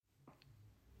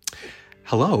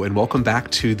Hello, and welcome back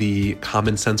to the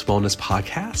CommonSense Wellness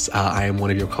Podcast. I am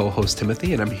one of your co-hosts,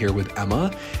 Timothy, and I'm here with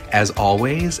Emma, as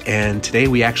always. And today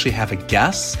we actually have a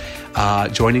guest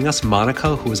joining us,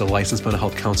 Monica, who is a licensed mental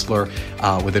health counselor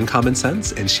within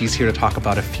CommonSense, and she's here to talk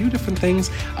about a few different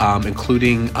things,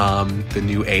 including the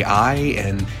new AI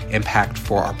and impact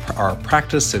for our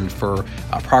practice and for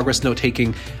progress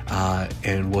note-taking,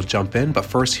 and we'll jump in. But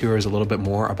first, here is a little bit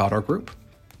more about our group.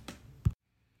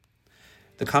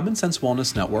 The CommonSense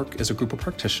Wellness Network is a group of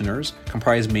practitioners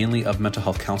comprised mainly of mental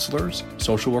health counselors,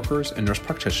 social workers, and nurse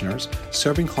practitioners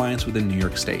serving clients within New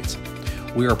York State.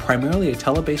 We are primarily a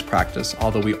tele-based practice,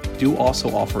 although we do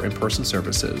also offer in-person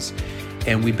services,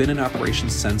 and we've been in operation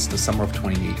since the summer of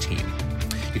 2018.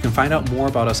 You can find out more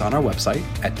about us on our website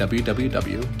at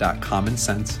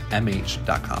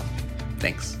www.commonsensemh.com.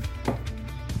 Thanks.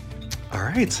 All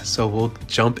right, so we'll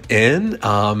jump in.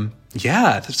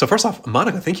 So first off,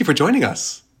 Monica, thank you for joining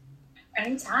us.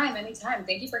 Anytime.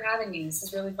 Thank you for having me. This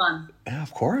is really fun. Yeah,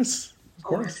 of course.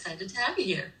 We're excited to have you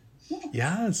here.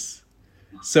 Yes.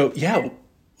 So, yeah.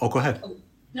 Oh, go ahead. Oh,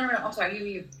 no, I'm sorry.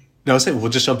 You. No, I was saying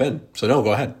we'll just jump in. So, no,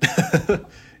 go ahead.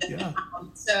 Yeah.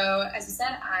 So, as you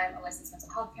said, I'm a licensed mental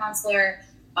health counselor,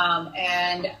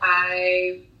 and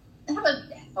I have a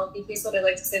healthy caseload. I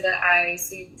like to say that I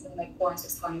see between like 4 and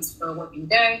 6 clients per working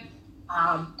day.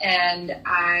 And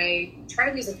I try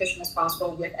to be as efficient as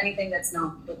possible with anything that's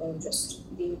not just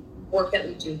the work that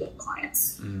we do with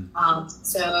clients.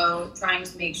 So trying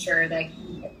to make sure that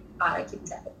keeping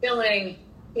track of billing,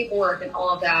 paperwork, and all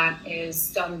of that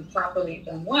is done properly and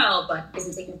done well, but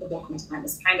isn't taking the bulk of my time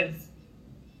is kind of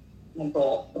my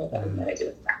goal with everything that I do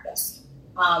with practice.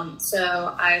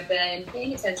 So I've been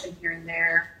paying attention here and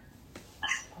there,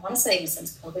 I want to say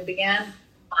since COVID began,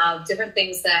 different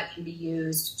things that can be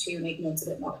used to make notes a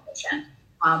bit more efficient.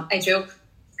 I joke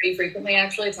pretty frequently,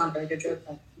 actually. It's not a very good joke,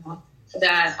 but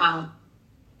that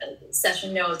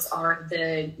session notes are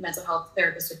the mental health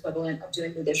therapist equivalent of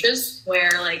doing the dishes, where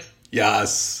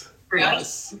Yes.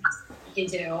 You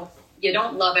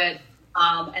don't love it,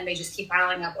 and they just keep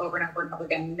piling up over and over and over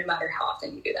again, no matter how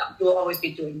often you do them. You will always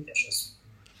be doing the dishes.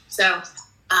 So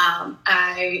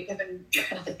I have been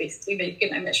basically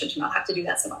making my mission to not have to do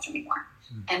that so much anymore.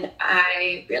 And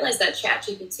I realized that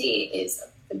ChatGPT is a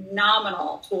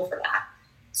phenomenal tool for that.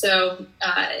 So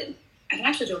I can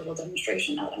actually do a little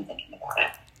demonstration now that I'm thinking about it.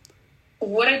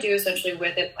 What I do essentially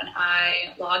with it when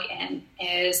I log in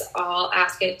is I'll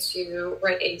ask it to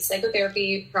write a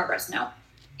psychotherapy progress note.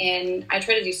 And I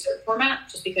try to do cert format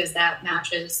just because that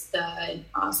matches the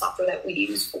software that we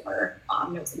use for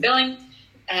notes and billing.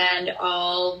 And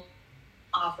I'll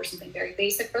offer something very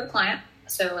basic for the client.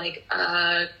 So like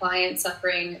a client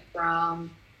suffering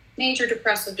from major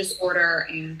depressive disorder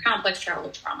and complex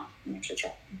childhood trauma. Let me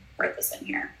actually write this in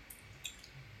here.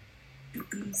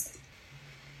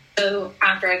 So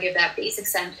after I give that basic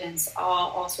sentence, I'll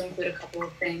also include a couple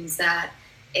of things that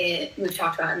we've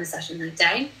talked about in the session that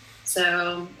day.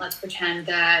 So let's pretend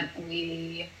that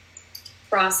we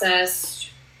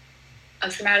processed a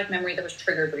traumatic memory that was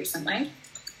triggered recently,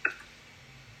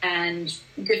 and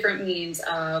different means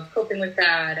of coping with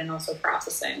that, and also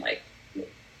processing like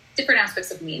different aspects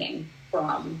of meaning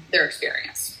from their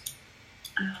experience.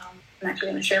 I'm actually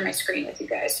going to share my screen with you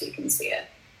guys so you can see it.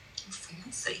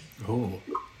 Fancy. Oh.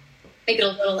 Make it a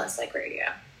little less like radio.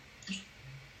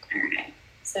 All right.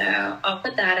 So I'll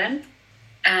put that in,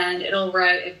 and it'll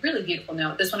write a really beautiful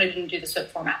note. This one I didn't do the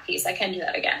SWIFT format piece. I can do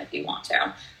that again if you want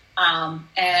to.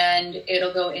 And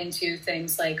it'll go into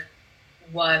things like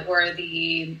what were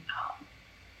the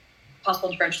possible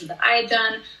interventions that I had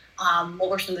done, what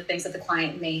were some of the things that the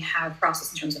client may have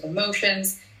processed in terms of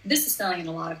emotions. This is filling in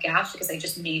a lot of gaps because I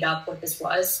just made up what this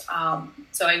was.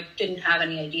 So I didn't have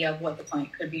any idea of what the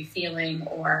client could be feeling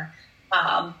or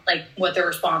what their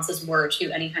responses were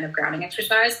to any kind of grounding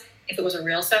exercise. If it was a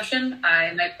real session,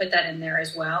 I might put that in there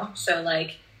as well. So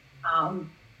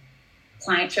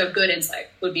client showed good insight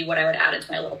would be what I would add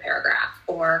into my little paragraph,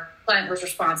 or client was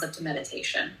responsive to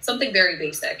meditation, something very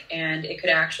basic. And it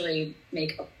could actually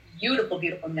make a beautiful,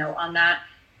 beautiful note on that.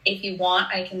 If you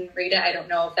want, I can read it. I don't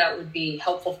know if that would be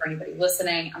helpful for anybody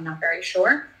listening. I'm not very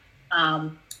sure.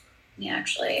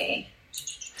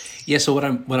 Yeah, so what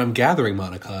I'm gathering,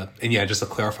 Monica, and yeah, just to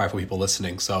clarify for people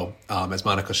listening. So as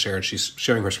Monica shared, she's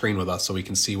sharing her screen with us so we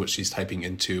can see what she's typing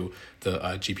into the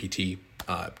GPT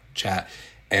chat.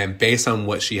 And based on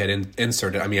what she had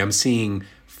inserted, I mean, I'm seeing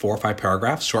 4 or 5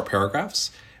 paragraphs, short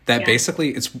paragraphs, that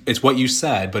basically it's what you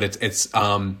said, but it's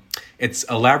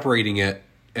elaborating it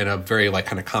in a very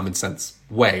kind of common sense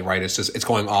way, right? It's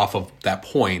going off of that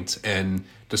point and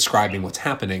describing what's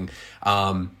happening.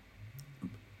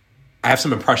 I have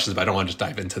some impressions, but I don't want to just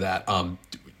dive into that.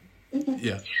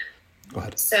 Yeah, go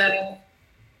ahead. So,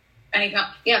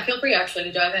 feel free actually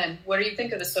to dive in. What do you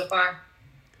think of this so far?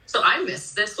 So I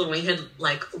missed this when we had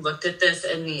looked at this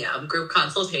in the group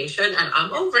consultation, and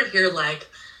I'm over here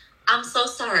I'm so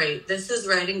sorry. This is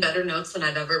writing better notes than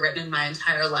I've ever written in my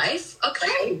entire life.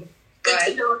 Okay, good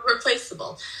to know it's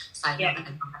replaceable. Side note,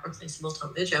 I'm not replaceable,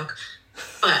 totally a joke.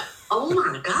 But oh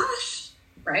my gosh,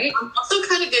 right? I'm also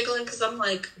kind of giggling because I'm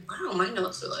like, wow, my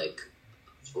notes are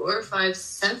 4 or 5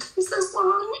 sentences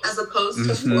long as opposed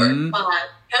to 4 or 5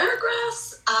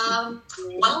 paragraphs.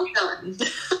 Well done.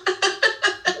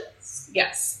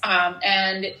 Yes.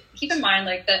 And keep in mind,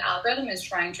 the algorithm is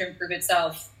trying to improve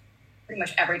itself pretty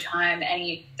much every time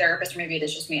any therapist, or maybe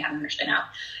it's just me, I don't understand now,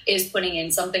 is putting in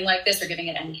something like this or giving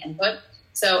it any input.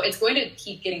 So it's going to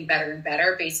keep getting better and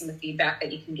better based on the feedback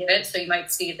that you can give it. So you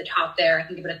might see at the top there, I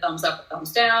can give it a thumbs up, a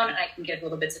thumbs down, and I can give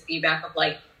little bits of feedback of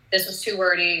this was too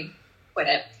wordy, quit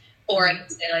it. Or I can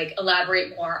say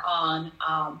elaborate more on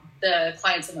the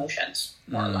client's emotions,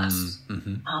 more or less.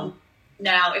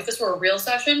 Now, if this were a real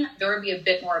session, there would be a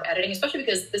bit more of editing, especially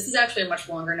because this is actually a much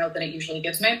longer note than it usually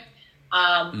gives me.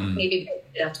 Maybe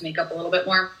I'd have to make up a little bit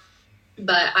more.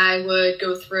 But I would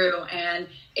go through, and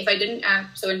if I didn't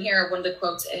so in here, one of the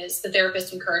quotes is, the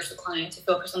therapist encouraged the client to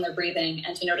focus on their breathing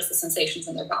and to notice the sensations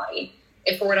in their body.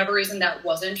 If for whatever reason that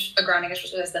wasn't a grounding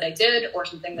exercise that I did, or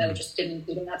something that I just didn't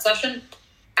include in that session,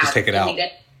 just take it out.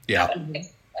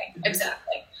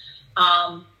 Exactly.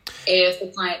 If the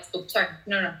client,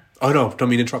 Oh, no, don't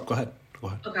mean to interrupt. Go ahead.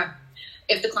 Okay.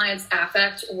 If the client's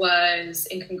affect was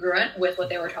incongruent with what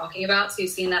they were talking about, so you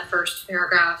see in that first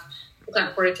paragraph, the client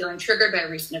reported feeling triggered by a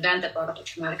recent event that brought up a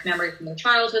traumatic memory from their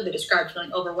childhood. They described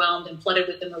feeling overwhelmed and flooded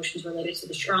with emotions related to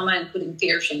the trauma, including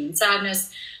fear, shame, and sadness.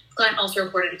 The client also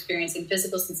reported experiencing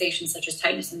physical sensations such as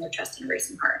tightness in their chest and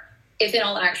racing heart. If in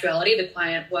all actuality the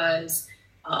client was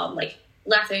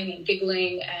laughing and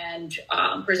giggling and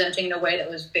presenting in a way that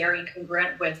was very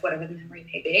incongruent with whatever the memory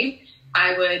may be,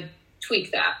 I would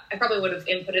tweak that. I probably would have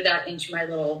inputted that into my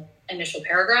little initial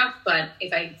paragraph, but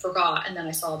if I forgot and then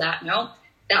I saw that note,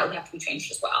 that would have to be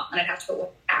changed as well. And I'd have to put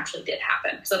what actually did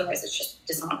happen, because otherwise it's just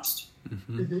dishonest.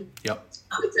 Yep.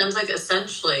 It sounds like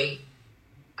essentially,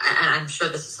 and I'm sure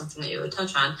this is something that you would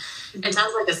touch on, it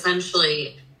sounds like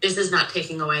essentially this is not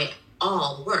taking away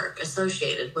all work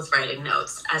associated with writing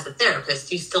notes. As a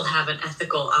therapist, you still have an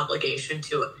ethical obligation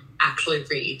to actually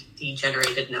read the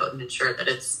generated note and ensure that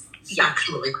it's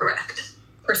factually correct.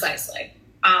 Precisely.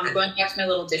 Going back to my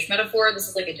little dish metaphor, this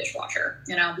is like a dishwasher,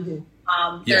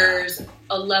 There's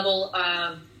a level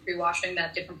of rewashing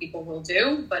that different people will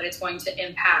do, but it's going to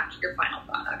impact your final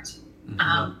product.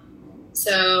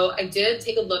 So I did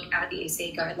take a look at the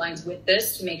ACA guidelines with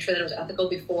this to make sure that it was ethical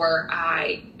before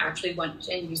I actually went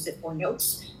and used it for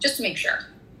notes, just to make sure.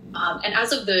 And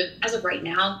as of right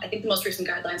now, I think the most recent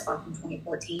guidelines are from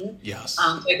 2014. Yes. So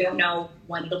I don't know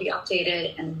when it'll be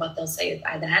updated and what they'll say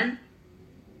by then.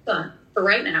 But for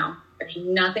right now, there's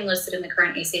nothing listed in the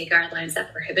current ACA guidelines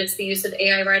that prohibits the use of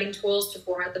AI writing tools to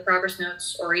format the progress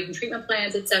notes or even treatment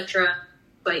plans, etc.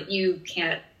 But you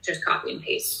can't just copy and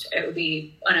paste. It would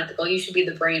be unethical. You should be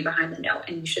the brain behind the note,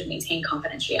 and you should maintain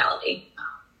confidentiality.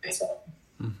 So,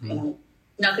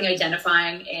 nothing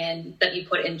identifying that you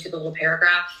put into the little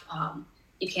paragraph.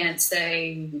 You can't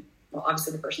say, well,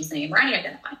 obviously the person's name or any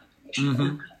identifying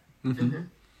information.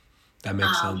 That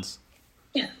makes sense.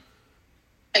 Yeah.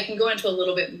 I can go into a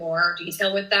little bit more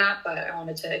detail with that, but I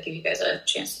wanted to give you guys a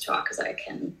chance to talk because I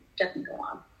can definitely go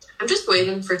on. I'm just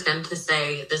waiting for Tim to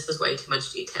say this is way too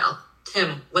much detail.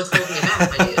 Tim, what's holding you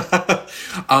back,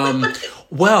 my dude?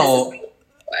 Well,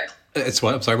 it's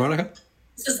what? I'm sorry, Monica?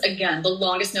 This is, again, the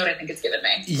longest note I think it's given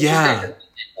me. Yeah.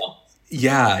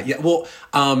 Well,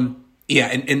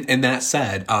 and that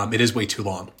said, it is way too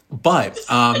long. But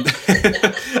but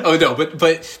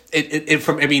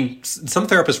some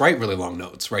therapists write really long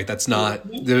notes, right? That's not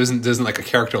there isn't like a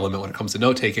character limit when it comes to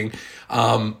note taking.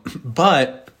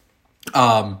 That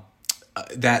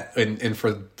and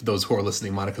for those who are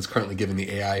listening, Monica's currently giving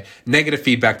the AI negative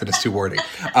feedback that it's too wordy.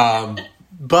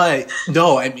 But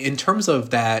no, in terms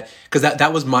of that, because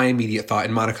that was my immediate thought.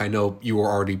 And Monica, I know you were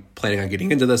already planning on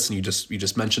getting into this, and you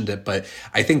just mentioned it. But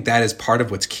I think that is part of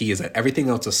what's key, is that everything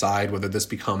else aside, whether this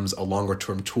becomes a longer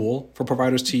term tool for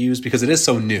providers to use, because it is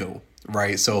so new,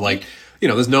 right? So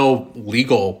there's no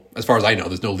legal, as far as I know,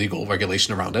 there's no legal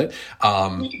regulation around it.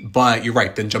 But you're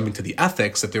right. Then jumping to the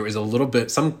ethics, that there is a little bit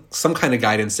some kind of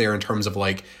guidance there in terms of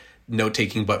note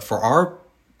taking, but for our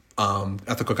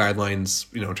ethical guidelines,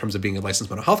 in terms of being a licensed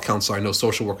mental health counselor, I know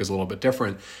social work is a little bit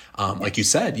different. Like you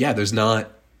said, there's not,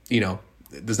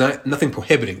 there's nothing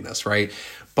prohibiting this, right?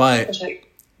 But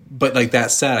like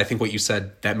that said, I think what you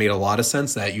said, that made a lot of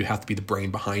sense, that you have to be the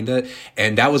brain behind it.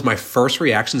 And that was my first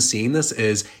reaction seeing this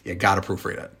is you got to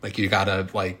proofread it. Like you got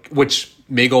to which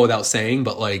may go without saying,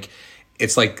 but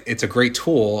it's a great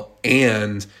tool.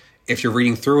 And if you're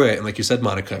reading through it, and like you said,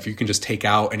 Monica, if you can just take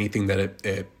out anything that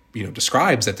it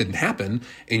describes that didn't happen,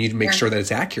 and you make sure that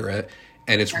it's accurate,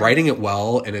 and it's writing it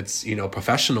well, and it's,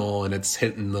 professional, and it's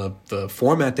hitting the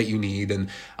format that you need. And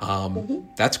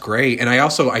that's great. And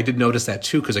I did notice that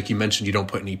too, because like you mentioned, you don't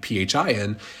put any PHI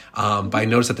in. But I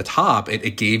noticed at the top,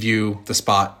 it gave you the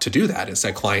spot to do that. It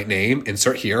said client name,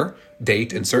 insert here,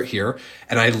 date, insert here.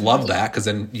 And I love that, because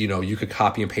then, you could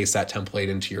copy and paste that template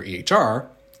into your EHR,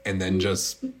 and then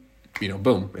just,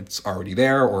 boom, it's already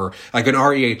there. Or like an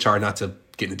REHR, not to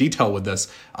get into detail with this,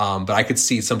 but I could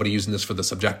see somebody using this for the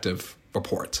subjective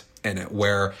report in it,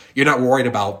 where you're not worried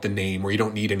about the name, or you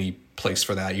don't need any place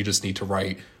for that. You just need to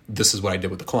write, this is what I did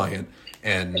with the client,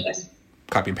 and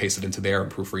copy and paste it into there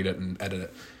and proofread it and edit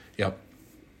it. Yep.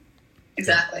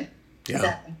 Exactly. Yeah.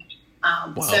 Exactly.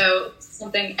 Wow. So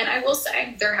something, and I will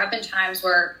say there have been times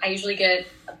where I usually get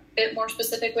a bit more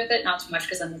specific with it, not too much,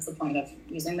 because then that's the point of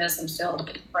using this. I'm still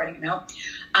writing a note.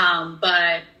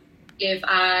 But if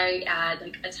I add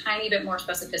like a tiny bit more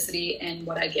specificity in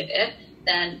what I give it,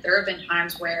 then there have been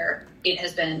times where it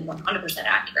has been 100%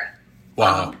 accurate.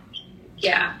 Wow.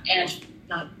 Yeah, and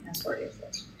not as wordy as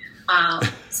this.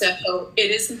 So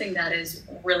it is something that is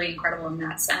really incredible in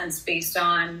that sense, based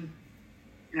on,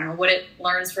 what it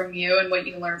learns from you and what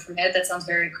you learn from it. That sounds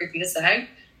very creepy to say,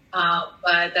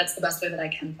 but that's the best way that I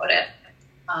can put it.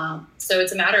 So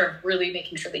it's a matter of really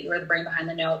making sure that you are the brain behind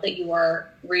the note, that you are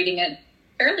reading it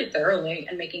fairly thoroughly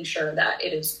and making sure that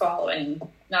it is following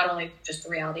not only just the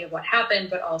reality of what happened,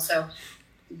 but also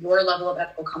your level of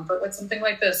ethical comfort with something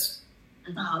like this.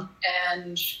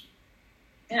 And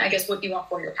I guess what you want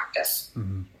for your practice.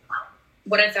 Mm-hmm.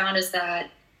 What I found is that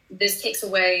this takes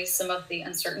away some of the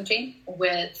uncertainty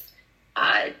with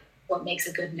what makes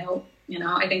a good note.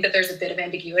 I think that there's a bit of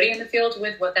ambiguity in the field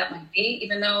with what that might be,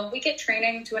 even though we get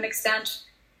training to an extent.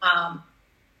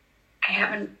 I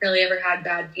haven't really ever had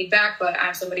bad feedback, but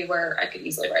I'm somebody where I could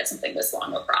easily write something this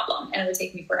long, no problem. And it would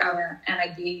take me forever, and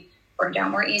I'd be burned out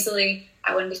more easily.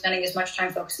 I wouldn't be spending as much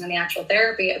time focusing on the actual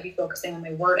therapy. I'd be focusing on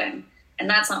my wording. And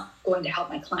that's not going to help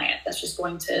my client. That's just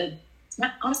going to,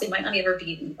 honestly, might not ever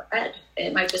be even read.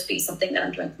 It might just be something that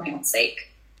I'm doing for my own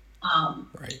sake.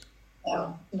 Right.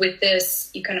 So with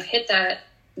this, you kind of hit that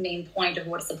main point of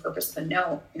what's the purpose of a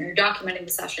note. You're documenting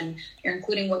the session. You're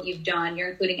including what you've done. You're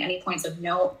including any points of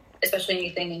note, especially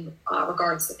anything in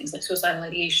regards to things like suicidal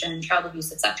ideation, child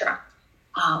abuse, etc.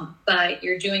 But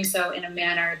you're doing so in a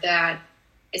manner that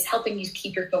is helping you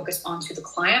keep your focus onto the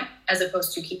client, as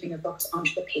opposed to keeping your focus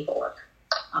onto the paperwork.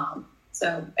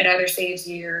 So it either saves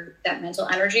you that mental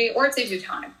energy, or it saves you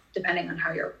time, depending on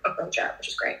how you approach it, which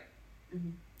is great.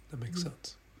 Mm-hmm. That makes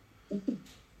sense.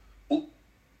 Mm-hmm.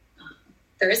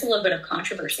 There is a little bit of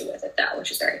controversy with it, though,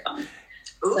 which is very fun.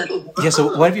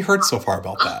 So what have you heard so far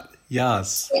about that?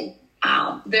 Yes.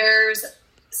 There's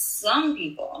some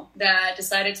people that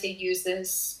decided to use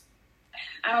this,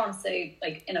 I don't want to say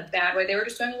like in a bad way. They were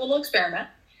just doing a little experiment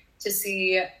to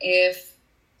see if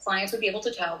clients would be able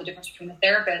to tell the difference between a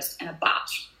therapist and a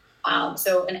bot.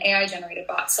 So an AI-generated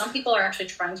bot. Some people are actually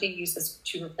trying to use this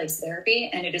to replace therapy,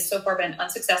 and it has so far been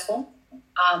unsuccessful.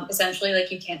 Essentially,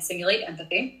 like, you can't simulate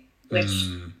empathy, which,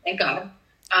 thank God.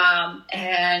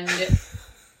 And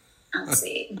let's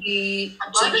see.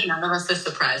 None of us are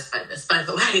surprised by this, by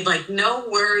the way. Like, no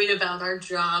worried about our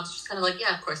jobs. Just kind of like,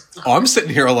 yeah, of course. Oh, I'm sitting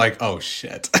here like, oh,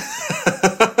 shit.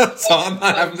 So I'm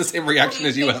not having the same reaction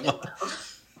as you, Emma.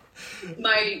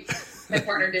 My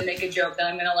partner did make a joke that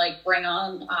I'm going to like bring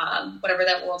on whatever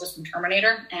that world is from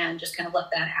Terminator, and just kind of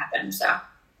let that happen. So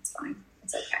it's fine.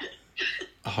 It's okay.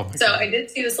 Oh my so God. I did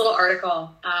see this little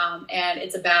article, and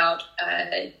it's about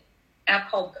an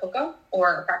app called Coco,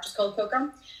 or a practice called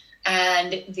Coco.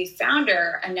 And the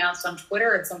founder announced on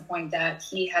Twitter at some point that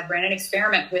he had ran an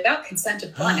experiment without consent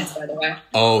of clients, by the way.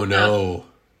 Oh, no.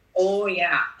 Oh,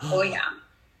 yeah.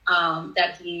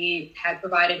 That he had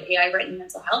provided AI-written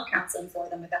mental health counseling for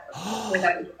them without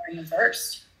requiring them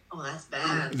first. Oh, that's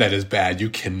bad. That is bad. You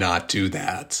cannot do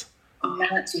that. You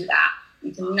cannot do that.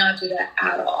 You cannot do that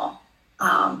at all.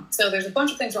 So there's a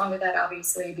bunch of things wrong with that,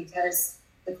 obviously, because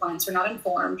the clients were not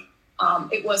informed.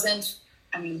 It wasn't,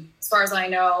 as far as I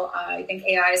know, I think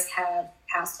AIs have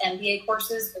passed MBA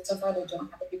courses, but so far they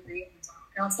don't have a degree in mental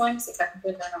health counseling, so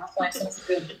technically they're not licensed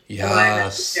to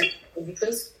provide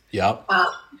services. Yep.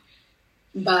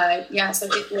 But yeah, so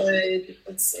it would,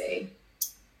 let's see.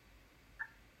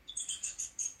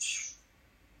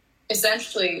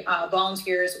 essentially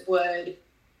volunteers would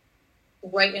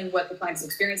write in what the client is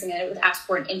experiencing, and it would ask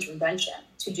for an intervention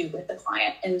to do with the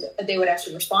client. And they would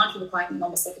actually respond to the client in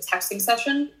almost like a texting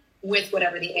session with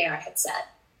whatever the AI had said.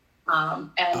 Then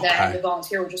the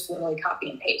volunteer would just literally copy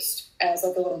and paste as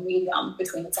like a little medium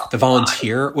between itself. The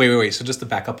volunteer, wait. So just to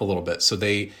back up a little bit. So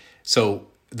the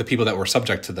people that were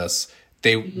subject to this,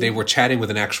 they were chatting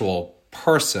with an actual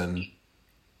person.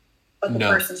 But the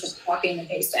person's just copying and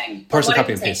pasting. Person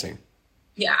copying and pasting.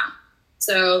 Yeah.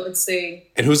 So let's see.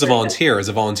 And who's a volunteer? Is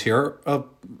a volunteer a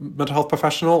mental health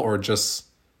professional or just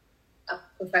a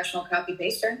professional copy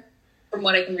paster? From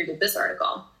what I can read of this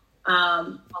article.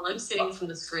 All I'm seeing from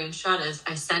the screenshot is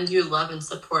I send you love and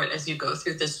support as you go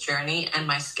through this journey, and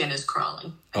my skin is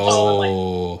crawling.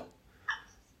 Oh.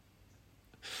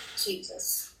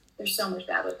 Jesus. There's so much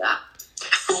bad with that.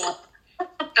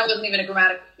 That wasn't even a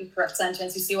grammatically correct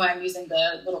sentence. You see why I'm using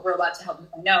the little robot to help me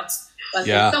with my notes. But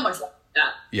there's so much like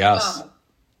that. Yes.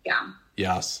 Yeah.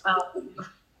 Yes.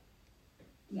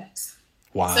 Yes.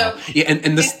 Wow. So, and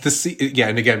and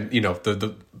again,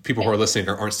 the people who are listening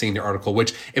aren't seeing the article,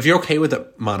 which if you're okay with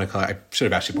it, Monica, I should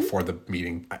have asked you before the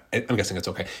meeting. I'm guessing it's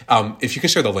okay. If you can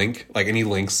share the link, like any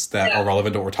links that are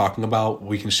relevant to what we're talking about,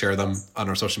 we can share them on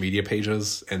our social media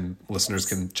pages and listeners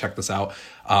can check this out.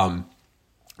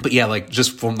 But yeah, like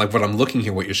just from like what I'm looking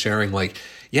here, what you're sharing, like,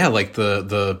 yeah, like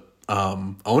the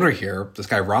owner here, this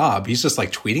guy, Rob, he's just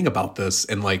like tweeting about this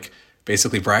and like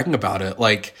basically bragging about it.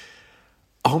 Like,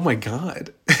 oh my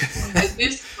God.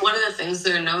 One of the things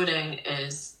they're noting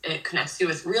is it connects you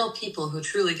with real people who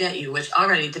truly get you, which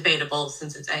already debatable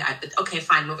since it's AI, but okay,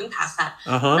 fine, moving past that.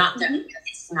 Not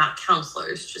therapists, not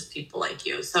counselors, just people like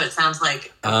you. So it sounds like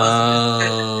it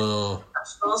wasn't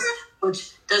professionals,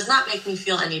 which does not make me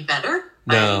feel any better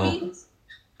by any means.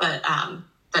 But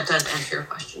that does answer your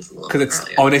question from a little bit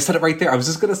earlier. Oh, and they said it right there. I was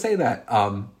just going to say that.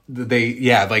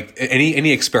 Like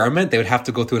any experiment, they would have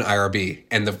to go through an IRB,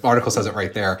 and the article says it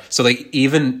right there. So like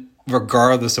even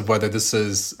regardless of whether this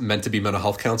is meant to be mental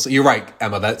health counseling, you're right,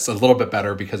 Emma. That's a little bit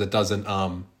better because it doesn't.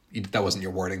 That wasn't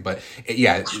your wording, but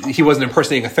he wasn't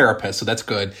impersonating a therapist, so that's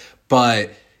good.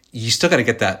 But you still got to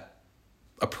get that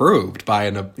approved by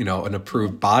an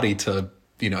approved body to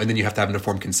and then you have to have an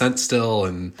informed consent still,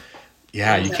 and you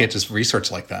can't just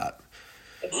research like that.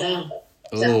 Exactly.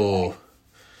 Oh.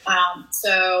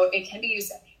 So it can be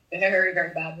used in a very,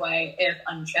 very bad way if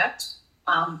unchecked.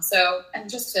 And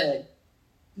just to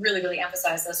really, really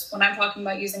emphasize this, when I'm talking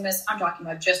about using this, I'm talking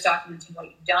about just documenting what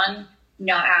you've done,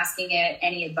 not asking it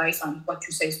any advice on what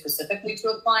to say specifically to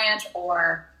a client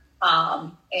or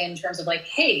in terms of like,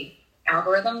 hey,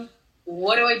 algorithm,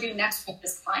 what do I do next with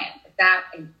this client? Like that.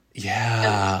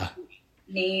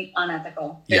 Neat,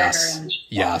 unethical.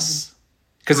 Yes.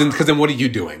 Because then what are you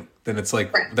doing? Then it's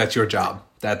like, that's your job.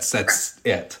 That's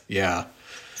it. Yeah.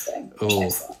 Oh.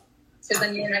 Because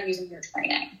then you're not using your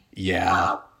training.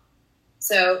 Yeah.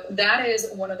 So that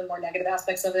is one of the more negative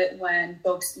aspects of it when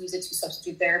folks use it to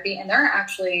substitute therapy. And there are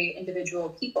actually individual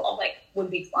people, like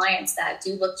would-be clients that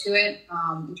do look to it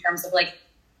in terms of like,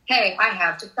 hey, I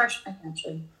have depression. I can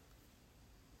actually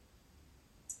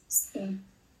see.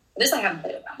 This I haven't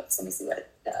played around with, so let me see what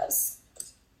it does.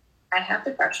 I have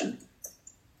depression.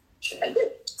 Should I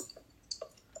do?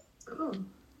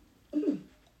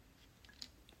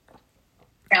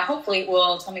 Now, hopefully, it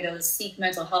will tell me to seek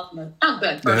mental health. Oh,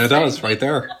 good. Yeah, it does, right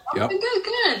there. Yep.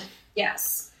 Good.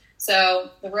 Yes. So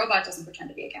the robot doesn't pretend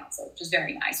to be a counselor, which is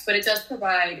very nice, but it does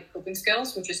provide coping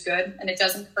skills, which is good, and it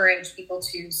does encourage people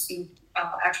to seek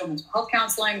actual mental health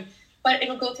counseling. But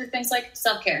it'll go through things like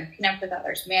self-care, connect with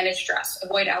others, manage stress,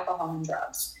 avoid alcohol and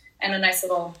drugs, and a nice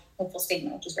little hopeful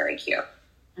statement, which is very cute.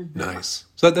 Nice.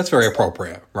 So that's very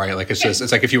appropriate, right? Like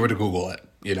it's like if you were to Google it,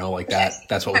 like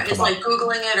that's what would come up. It's like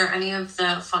Googling it or any of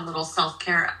the fun little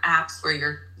self-care apps where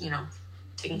you're,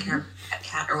 taking care of a pet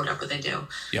cat or whatever they do.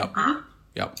 Yep.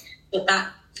 Yep. But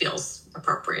that feels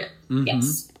appropriate. Mm-hmm.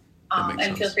 Yes.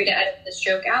 And feel free to edit this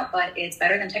joke out, but it's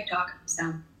better than TikTok.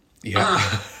 So.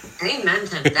 Yeah. Amen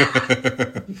to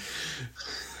that.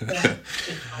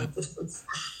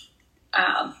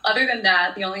 Other than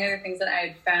that, the only other things that I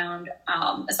had found,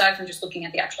 aside from just looking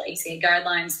at the actual ACA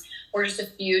guidelines, were just a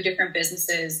few different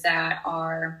businesses that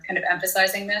are kind of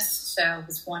emphasizing this. So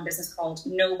this one business called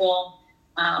Noble,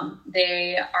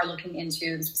 they are looking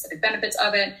into the specific benefits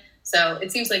of it. So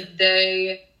it seems like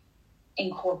they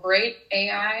incorporate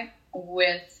AI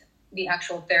with the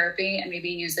actual therapy and maybe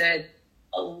use it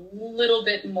a little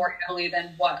bit more heavily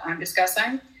than what I'm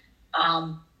discussing.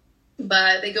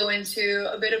 But they go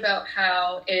into a bit about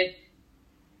how it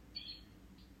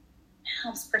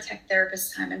helps protect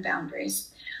therapists' time and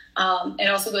boundaries. It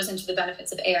also goes into the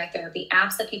benefits of AI therapy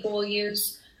apps that people will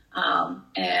use,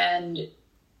 and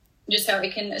just how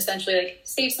it can essentially like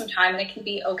save some time, and it can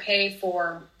be okay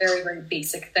for very, very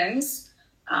basic things.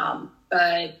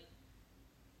 But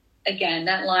again,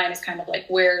 that line is kind of like,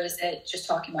 where is it just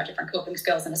talking about different coping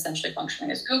skills and essentially functioning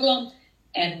as Google,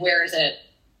 and where is it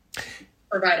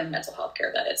providing mental health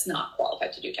care that it's not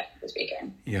qualified to do, technically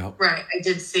speaking? Yeah. Right. I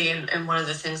did see, and one of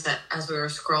the things that as we were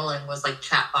scrolling was like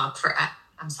chatbot for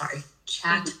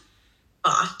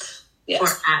for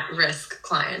at-risk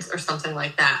clients or something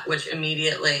like that, which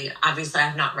immediately, obviously I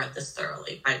have not read this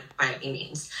thoroughly by any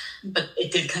means, but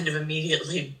it did kind of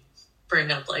immediately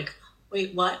bring up like,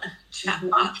 wait, what?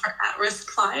 Chatbot for at-risk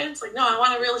clients? Like, no, I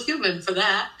want a real human for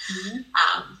that.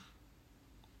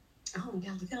 Oh,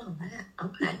 yeah, look at all that.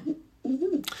 Okay.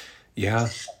 Yeah.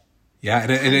 Yeah,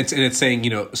 and it's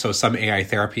saying, so some AI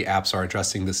therapy apps are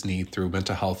addressing this need through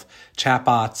mental health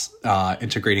chatbots,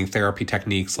 integrating therapy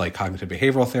techniques like cognitive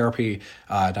behavioral therapy,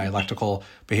 dialectical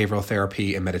behavioral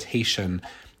therapy, and meditation.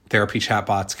 Therapy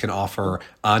chatbots can offer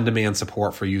on-demand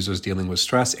support for users dealing with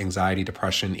stress, anxiety,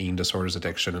 depression, eating disorders,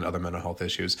 addiction, and other mental health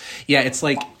issues. Yeah, it's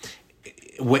like,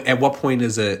 at what point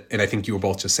is it, and I think you were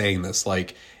both just saying this,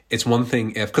 like, it's one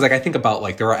thing if, because like I think about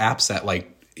like, there are apps that like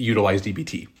utilize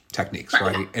DBT techniques,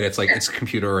 right? And it's like, it's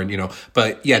computer and,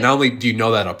 but yeah, not only do you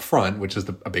know that up front, which is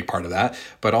a big part of that,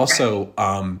 but also,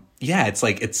 it's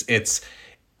like, it's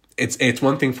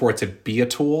one thing for it to be a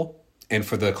tool and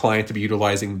for the client to be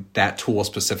utilizing that tool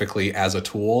specifically as a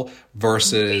tool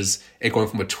versus it going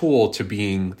from a tool to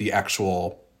being the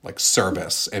actual like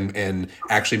service and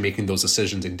actually making those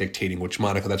decisions and dictating, which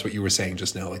Monica, that's what you were saying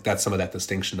just now. Like that's some of that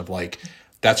distinction of like,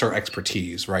 that's our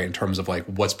expertise, right? In terms of like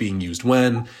what's being used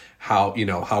when, how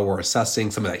we're assessing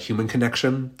some of that human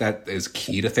connection that is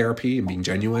key to therapy and being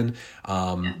genuine.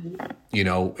 And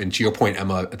to your point,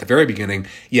 Emma, at the very beginning,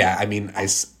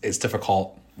 it's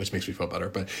difficult, which makes me feel better,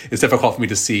 but it's difficult for me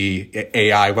to see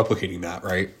AI replicating that,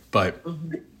 right? But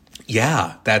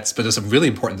but there's some really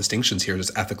important distinctions here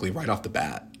just ethically right off the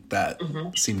bat that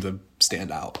seem to stand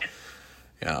out.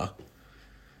 Yeah.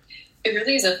 It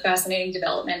really is a fascinating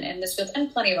development in this field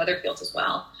and plenty of other fields as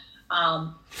well.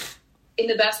 In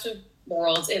the best of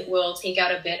worlds, it will take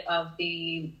out a bit of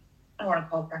the, I don't want to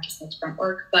call it practice makes grunt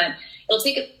work, but it'll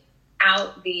take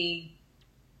out the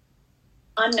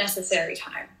unnecessary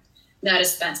time that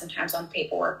is spent sometimes on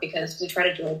paperwork because we try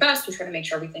to do our best. We try to make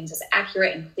sure everything's as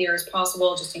accurate and clear as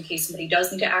possible just in case somebody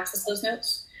does need to access those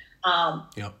notes.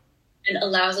 And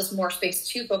allows us more space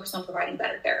to focus on providing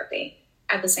better therapy.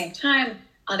 At the same time,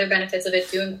 other benefits of it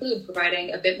do include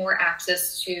providing a bit more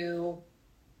access to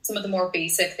some of the more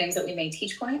basic things that we may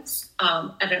teach clients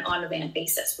at an on-demand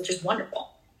basis, which is wonderful.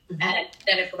 And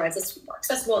then it provides us to be more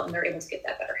accessible and they're able to get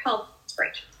that better help. It's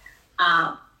great.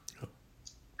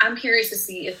 I'm curious to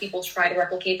see if people try to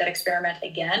replicate that experiment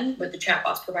again with the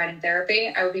chatbots providing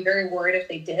therapy. I would be very worried if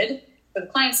they did, for the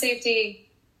client safety,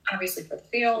 obviously for the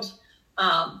field.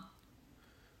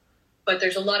 But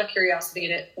there's a lot of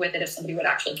curiosity with it if somebody would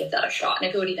actually give that a shot and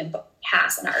if it would even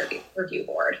pass an review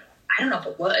board. I don't know if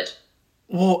it would.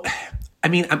 Well, I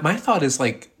mean, my thought is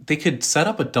like they could set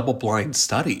up a double-blind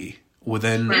study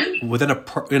within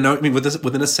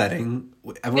a setting.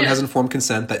 Everyone has informed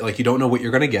consent that like you don't know what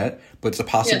you're going to get, but it's a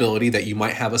possibility that you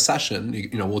might have a session.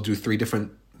 We'll do 3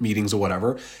 different meetings or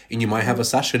whatever, and you might have a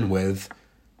session with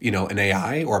an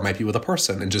AI, or it might be with a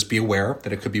person, and just be aware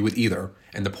that it could be with either.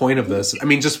 And the point of this, I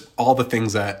mean, just all the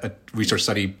things that a research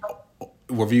study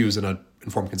reviews in an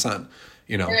informed consent,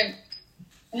 Right.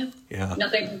 Yeah.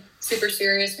 Nothing super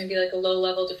serious, maybe like a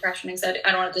low-level depression, anxiety.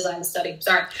 I don't want to design the study.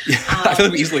 Sorry. I feel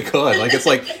like we easily could. Like, it's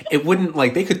like, it wouldn't,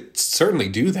 like, they could certainly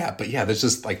do that, but yeah, there's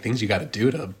just like things you got to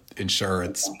do to ensure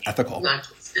it's ethical.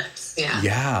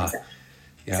 Yeah.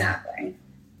 Exactly.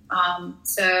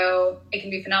 So it can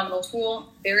be a phenomenal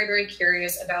tool. Very, very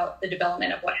curious about the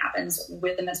development of what happens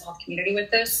with the mental health community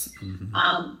with this.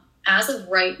 As of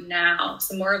right now,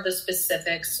 some more of the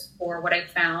specifics for what I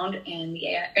found in the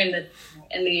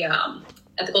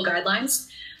ethical guidelines.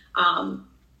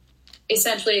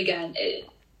 Essentially, again,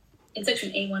 in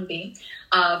section A1B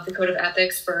of the Code of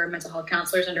Ethics for mental health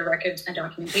counselors under records and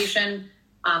documentation,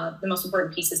 the most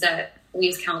important piece is that we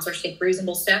as counselors take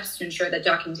reasonable steps to ensure that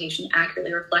documentation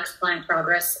accurately reflects client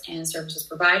progress and services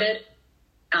provided.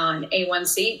 On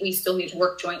A1C, we still need to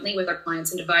work jointly with our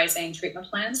clients in devising treatment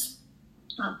plans.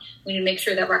 We need to make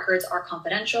sure that records are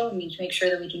confidential. We need to make sure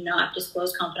that we do not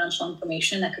disclose confidential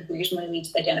information that could reasonably lead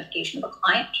to the identification of a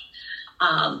client.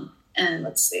 And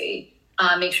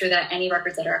make sure that any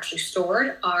records that are actually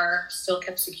stored are still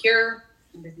kept secure,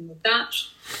 everything like that.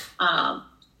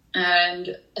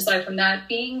 And aside from that,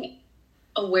 being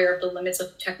aware of the limits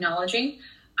of technology.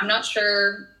 I'm not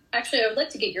sure. Actually, I would like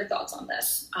to get your thoughts on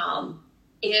this.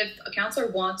 If a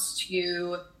counselor wants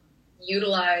to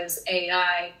utilize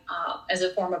AI as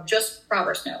a form of just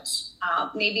progress notes,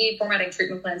 maybe formatting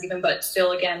treatment plans even, but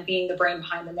still, again, being the brain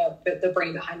behind the note, the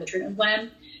brain behind the treatment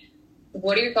plan.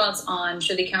 What are your thoughts on,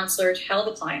 should the counselor tell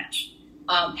the client,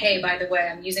 hey, by the way,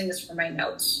 I'm using this for my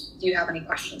notes. Do you have any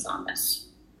questions on this?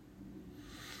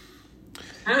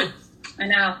 I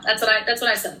know. That's what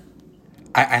I said.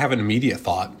 I have an immediate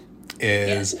thought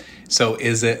So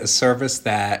is it a service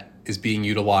that is being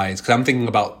utilized? Because I'm thinking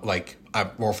about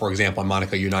or for example,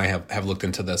 Monica, you and I have looked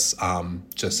into this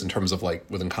just in terms of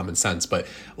within CommonSense, but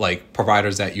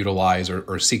providers that utilize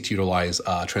or seek to utilize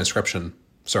transcription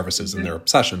services in their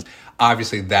sessions,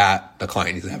 obviously that the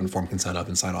client needs to have informed consent of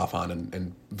and sign off on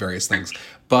and various things.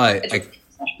 But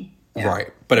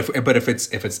right. But if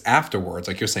it's afterwards,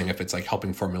 like you're saying, if it's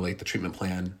helping formulate the treatment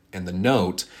plan and the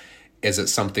note, is it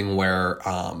something where,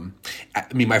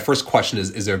 my first question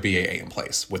is there BAA in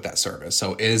place with that service?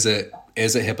 So is it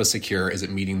HIPAA secure? Is it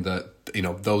meeting the,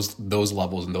 those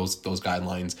levels and those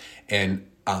guidelines? And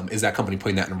is that company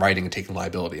putting that in writing and taking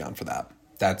liability on for that?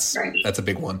 That's a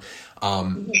big one.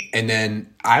 And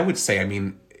then I would say,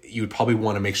 you would probably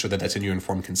want to make sure that that's in your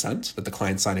informed consent that the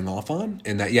client's signing off on,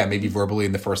 and that, maybe verbally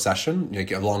in the first session,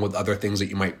 along with other things that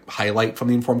you might highlight from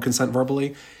the informed consent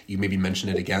verbally, you maybe mention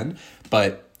it again.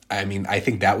 But I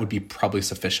think that would be probably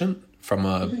sufficient from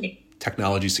a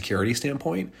technology security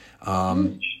standpoint.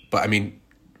 But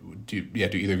do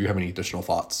either of you have any additional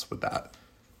thoughts with that?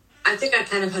 I think I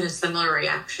kind of had a similar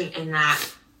reaction in that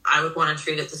I would want to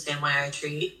treat it the same way I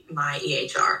treat my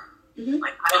EHR.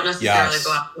 I don't necessarily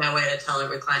go out my way to tell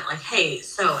every client, hey,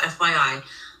 so FYI,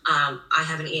 I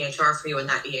have an EHR for you, and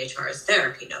that EHR is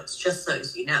therapy notes, just so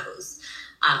you knows.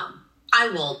 I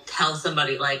will tell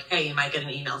somebody hey, you might get an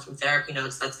email from therapy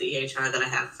notes. That's the EHR that I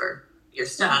have for your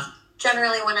stuff.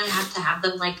 Generally, when I have to have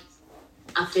them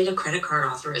update a credit card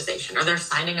authorization or they're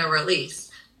signing a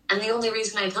release. And the only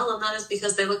reason I tell them that is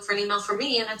because they look for an email from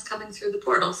me and it's coming through the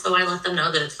portal. So I let them know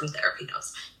that it's from therapy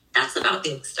notes. That's about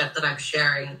the extent that I'm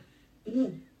sharing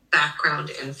background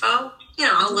info.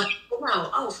 I'll let people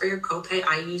know, for your copay,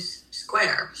 I use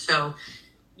Square. So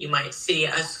you might see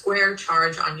a Square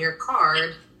charge on your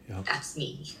card. Yep. That's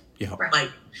me. Yeah.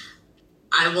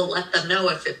 I will let them know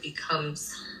if it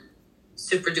becomes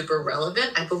super duper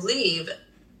relevant. I believe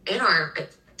in our,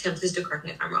 Tim, please do correct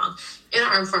me if I'm wrong, in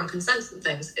our informed consent and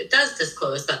things, it does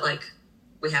disclose that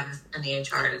we have an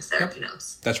EHR and it's therapy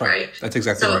notes. That's right. That's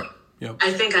exactly right. Yep.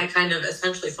 I think I kind of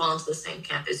essentially fall into the same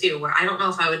camp as you, where I don't know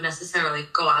if I would necessarily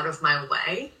go out of my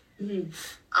way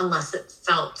unless it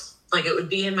felt like it would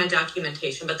be in my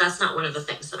documentation, but that's not one of the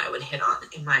things that I would hit on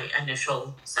in my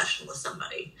initial session with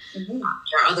somebody. There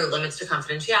are other limits to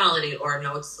confidentiality or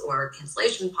notes or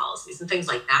cancellation policies and things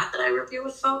like that I review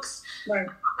with folks. Right.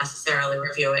 Not necessarily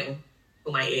reviewing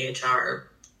who my EHR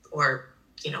or,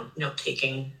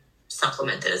 note-taking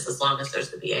supplement is, as long as there's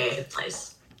the BAA in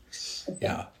place.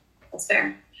 Yeah. That's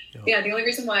fair. Yeah, the only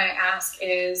reason why I ask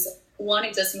is, one,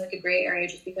 it does seem like a gray area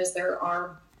just because there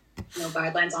are no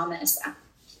guidelines on this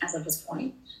as of this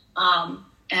point.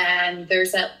 And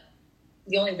there's the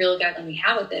only real guideline we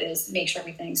have with it is make sure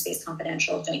everything stays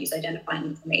confidential, don't use identifying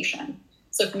information.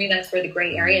 So for me, that's where the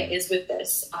gray area is with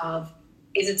this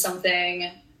is it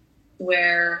something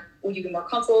where would you be more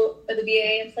comfortable with a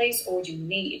BAA in place, or would you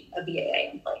need a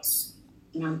BAA in place?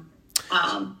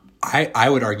 I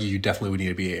would argue you definitely would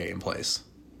need a BAA in place.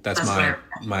 That's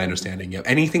my understanding.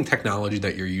 Anything technology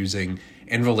that you're using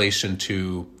in relation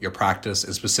to your practice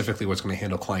and specifically what's going to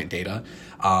handle client data.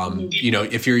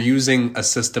 If you're using a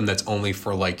system that's only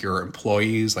for your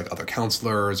employees, like other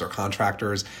counselors or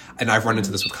contractors, and I've run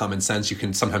into this with CommonSense, you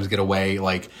can sometimes get away.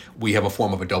 We have a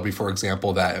form of Adobe, for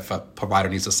example, that if a provider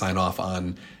needs to sign off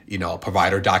on, a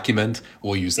provider document,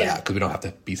 we'll use that because we don't have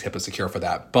to be HIPAA secure for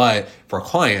that. But for a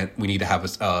client, we need to have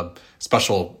a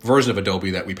special version of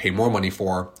Adobe that we pay more money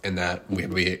for and that we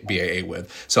have a BAA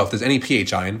with. So if there's any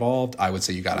PHI involved, I would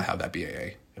say you got to have that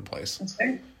BAA in place. That's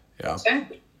fair. Yeah. That's fair.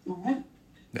 All right.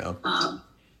 Yeah.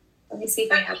 Let me see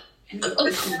if I have a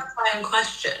clarifying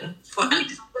question. I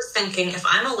was thinking, if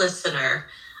I'm a listener,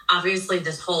 obviously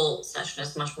this whole session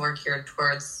is much more geared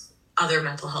towards other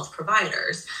mental health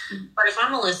providers. But if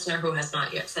I'm a listener who has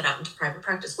not yet set out into private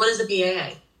practice, what is a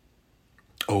BAA?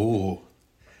 Oh,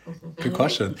 Good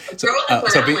question. So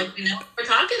we know what we're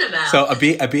talking about. So a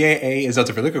BAA that's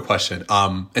a really good question.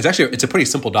 It's a pretty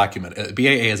simple document. A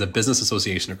BAA is a business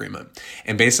association agreement,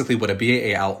 and basically what a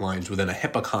BAA outlines within a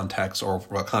HIPAA context or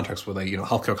a context with a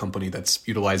healthcare company that's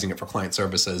utilizing it for client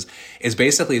services is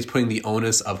basically it's putting the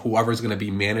onus of whoever's going to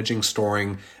be managing,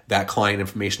 storing that client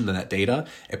information and that data.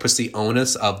 It puts the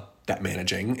onus of that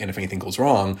managing, and if anything goes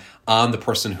wrong, on the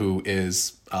person who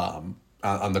is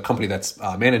on the company that's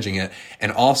managing it.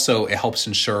 And also it helps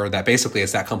ensure that basically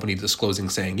it's that company disclosing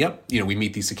saying, yep, we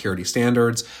meet these security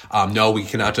standards. No, we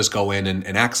cannot just go in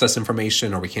and access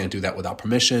information, or we can't do that without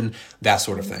permission, that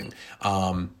sort of thing.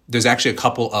 There's actually a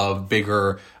couple of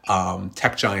bigger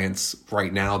tech giants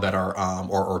right now that are,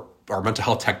 or mental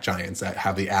health tech giants that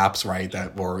have the apps, right,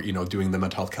 that were, doing the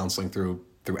mental health counseling through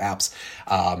apps.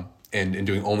 And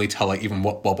doing only even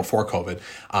well before COVID.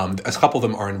 A couple of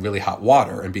them are in really hot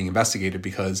water and being investigated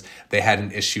because they had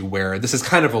an issue where this is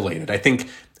kind of related. I think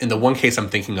in the one case I'm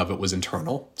thinking of, it was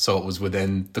internal. So it was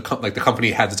within the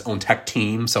company has its own tech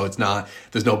team. So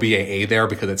there's no BAA there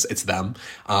because it's them.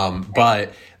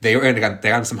 But they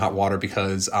got some hot water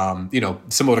because,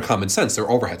 similar to CommonSense, they're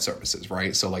overhead services,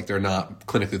 right? So they're not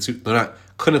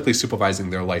clinically supervising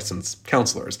their licensed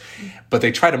counselors, but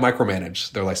they try to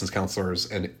micromanage their licensed counselors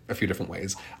in a few different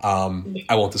ways.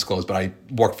 I won't disclose, but I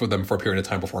worked for them for a period of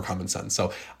time before CommonSense.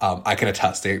 So I can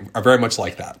attest they are very much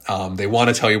like that. They want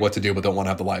to tell you what to do, but don't want to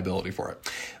have the liability for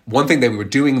it. One thing they were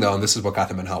doing though, and this is what got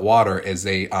them in hot water, is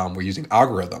they were using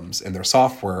algorithms in their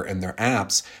software and their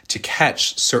apps to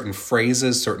catch certain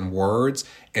phrases, certain words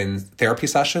in therapy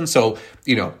sessions. So,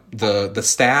 the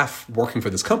staff working for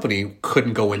this company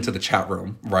couldn't go into the chat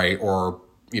room, right? Or,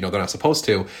 they're not supposed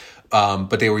to.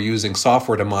 But they were using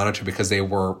software to monitor because they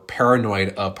were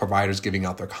paranoid of providers giving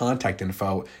out their contact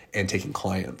info and taking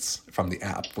clients from the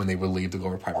app when they would leave to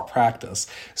go to private practice.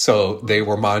 So they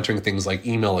were monitoring things like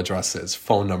email addresses,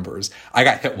 phone numbers. I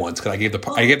got hit once because I gave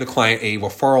the client a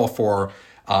referral for,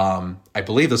 I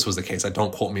believe this was the case.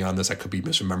 Don't quote me on this. I could be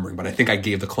misremembering, but I think I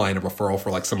gave the client a referral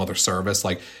for some other service,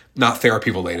 not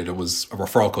therapy related. It was a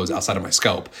referral goes outside of my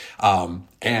scope.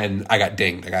 And I got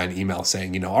dinged. I got an email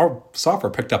saying, our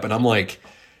software picked up, and I'm like,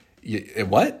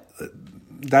 what?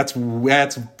 That's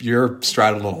you're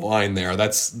straddling a line there.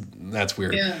 That's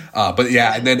weird. Yeah. But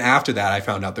yeah. And then after that, I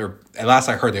found out at last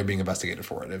I heard they were being investigated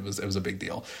for it. It was a big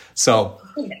deal. So,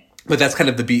 but that's kind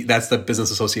of that's the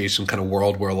business association kind of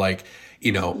world where an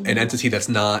entity that's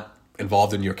not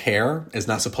involved in your care is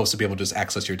not supposed to be able to just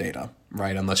access your data,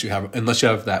 right? Unless you have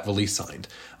that release signed,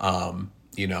 and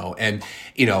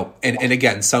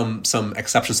again, some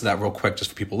exceptions to that real quick,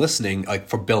 just for people listening,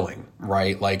 for billing,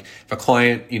 right? If a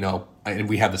client, and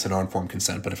we have this in our informed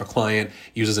consent, but if a client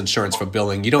uses insurance for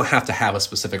billing, you don't have to have a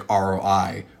specific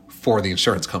ROI for the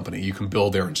insurance company. You can bill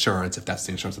their insurance if that's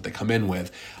the insurance that they come in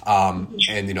with. And,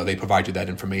 they provide you that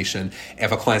information.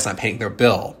 If a client's not paying their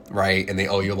bill, right, and they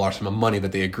owe you a large sum of money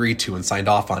that they agreed to and signed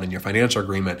off on in your financial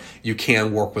agreement, you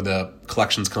can work with a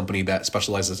collections company that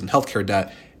specializes in healthcare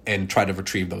debt and try to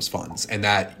retrieve those funds. And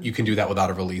that you can do that without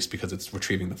a release because it's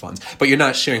retrieving the funds. But you're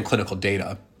not sharing clinical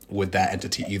data with that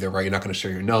entity either, right? You're not going to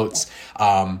share your notes.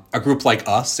 A group like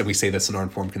us, and we say this in our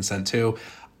informed consent too,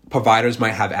 providers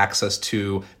might have access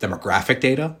to demographic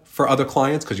data for other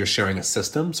clients because you're sharing a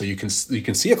system. So you can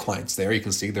see a client's there, you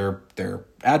can see their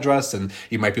address, and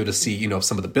you might be able to see,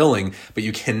 some of the billing, but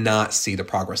you cannot see the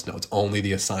progress notes. Only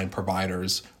the assigned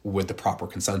providers with the proper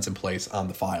consents in place on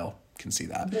the file can see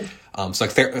that. So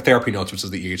therapy notes, which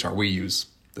is the EHR we use,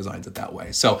 designs it that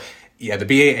way. So yeah, the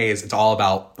BAA it's all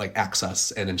about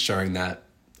access and ensuring that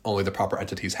only the proper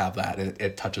entities have that. And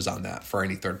it touches on that for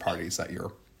any third parties that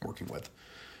you're working with.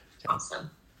 Yeah. Awesome.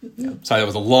 Yeah. Sorry, that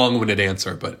was a long-winded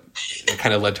answer, but it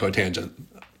kind of led to a tangent.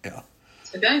 Yeah.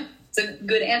 Okay. It's a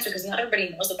good answer because not everybody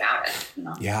knows about it.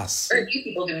 Yes. Very few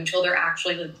people do until they're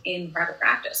actually in private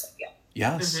practice, I feel.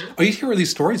 Yes. Mm-hmm. Oh, you hear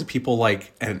these stories of people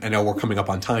and I know we're coming up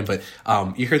on time, but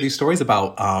you hear these stories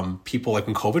about people when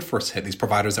COVID first hit, these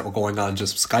providers that were going on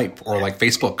just Skype or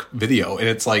Facebook video. And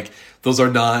it's they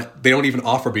don't even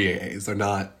offer BAAs.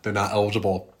 They're not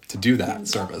eligible to do that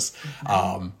service.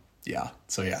 Yeah.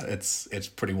 So yeah, it's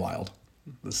pretty wild.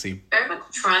 Let's see. Very much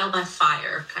trial by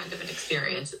fire kind of an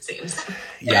experience, it seems.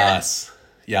 Yes.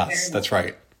 Yes, that's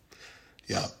right.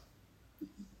 Yeah.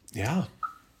 Yeah.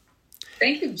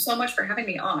 Thank you so much for having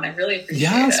me on. I really appreciate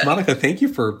it. Yes, Monica, thank you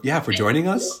for joining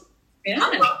us. Yeah.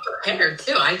 I'm well prepared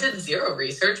too. I did zero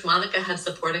research. Monica had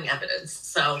supporting evidence.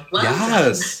 So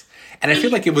yes. And I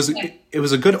feel like it was a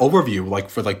good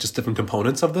overview, for just different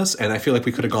components of this. And I feel like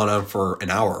we could have gone on for an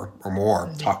hour or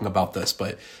more talking about this.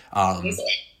 But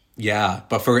Yeah,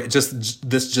 but for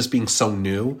just being so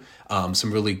new,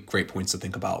 some really great points to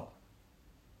think about.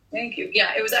 Thank you.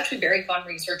 Yeah, it was actually very fun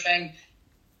researching.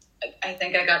 I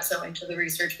think I got so into the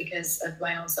research because of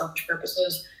my own selfish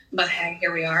purposes, but hey,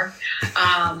 here we are.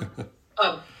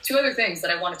 Two other things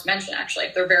that I wanted to mention, actually.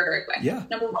 They're very, very quick. Yeah.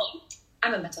 Number one,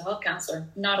 I'm a mental health counselor,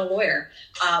 not a lawyer.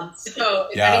 So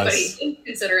if anybody is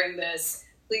considering this,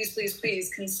 please, please,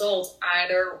 please consult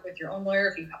either with your own lawyer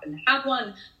if you happen to have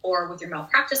one, or with your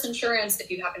malpractice insurance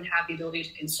if you happen to have the ability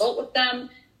to consult with them.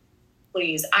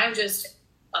 Please, I'm just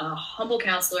a humble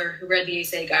counselor who read the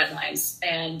ACA guidelines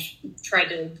and tried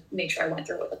to make sure I went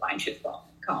through it with a fine-tooth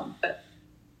comb. But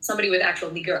somebody with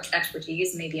actual legal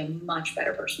expertise may be a much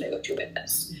better person to go to with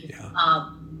this.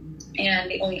 Yeah.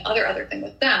 And the only other thing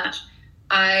with that,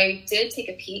 I did take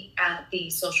a peek at the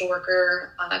social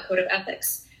worker code of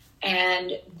ethics,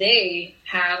 and they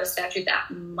have a statute that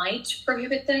might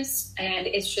prohibit this, and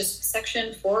it's just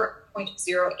section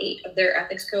 4.08 of their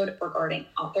ethics code regarding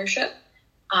authorship.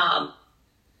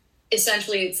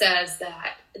 Essentially, it says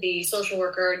that the social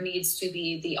worker needs to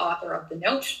be the author of the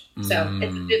note. So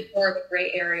it's a bit more of a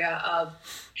gray area of,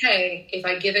 hey, if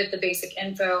I give it the basic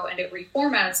info and it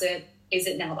reformats it, is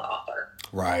it now the author?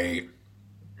 Right.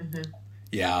 Mm-hmm.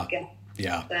 Yeah.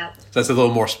 That's a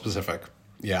little more specific.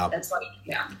 Yeah. That's like,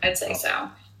 I'd say so.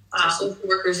 Social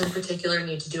workers in particular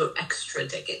need to do extra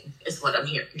digging, is what I'm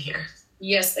hearing here.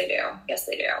 Yes, they do.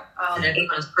 And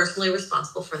everyone is personally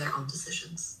responsible for their own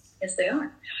decisions. Yes, they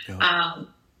are. Yeah.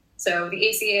 So the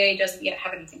ACA doesn't yet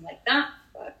have anything like that,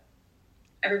 but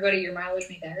everybody, your mileage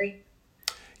may vary.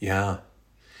 Yeah.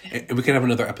 And we can have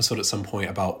another episode at some point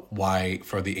about why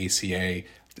for the ACA,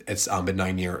 it's been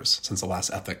 9 years since the last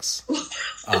ethics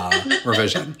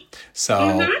revision. So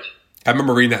I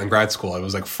remember reading that in grad school. It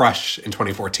was like fresh in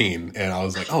 2014. And I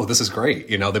was like, oh, this is great.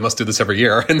 They must do this every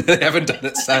year. And they haven't done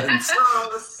it since.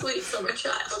 Oh, sweet summer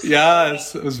child.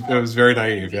 Yes, it was very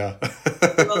naive. Yeah.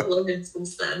 I've learned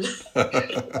since then.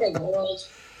 World.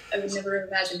 I would never have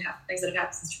imagined half the things that have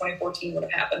happened since 2014 would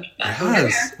have happened.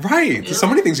 Yes, right. There's so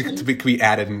many things could be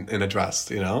added and addressed,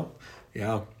 Yeah.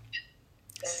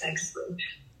 Excellent.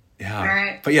 Yeah. All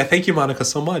right. But yeah, thank you, Monica,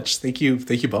 so much. Thank you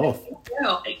both.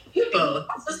 Thank you both.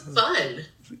 This was fun.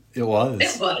 It was.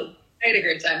 I had a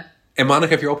great time. And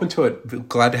Monica, if you're open to it,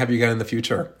 glad to have you again in the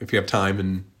future if you have time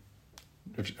and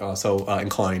if you're so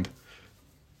inclined.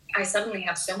 I suddenly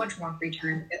have so much more free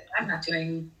time that I'm not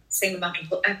doing the same amount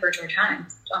of effort or time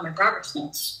on my progress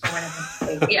notes.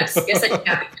 Yes, I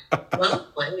can. Well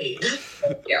played.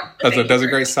 Thank you. That's a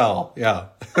great sell. Yeah.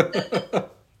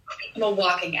 I'm a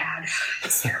walking ad.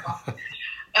 It's terrible. All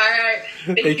right.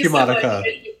 Thank you, Monica.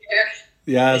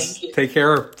 Yes. Take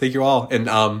care. Thank you all. And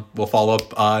we'll follow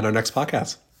up in our next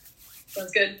podcast.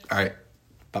 Sounds good. All right.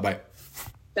 Bye-bye.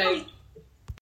 Bye.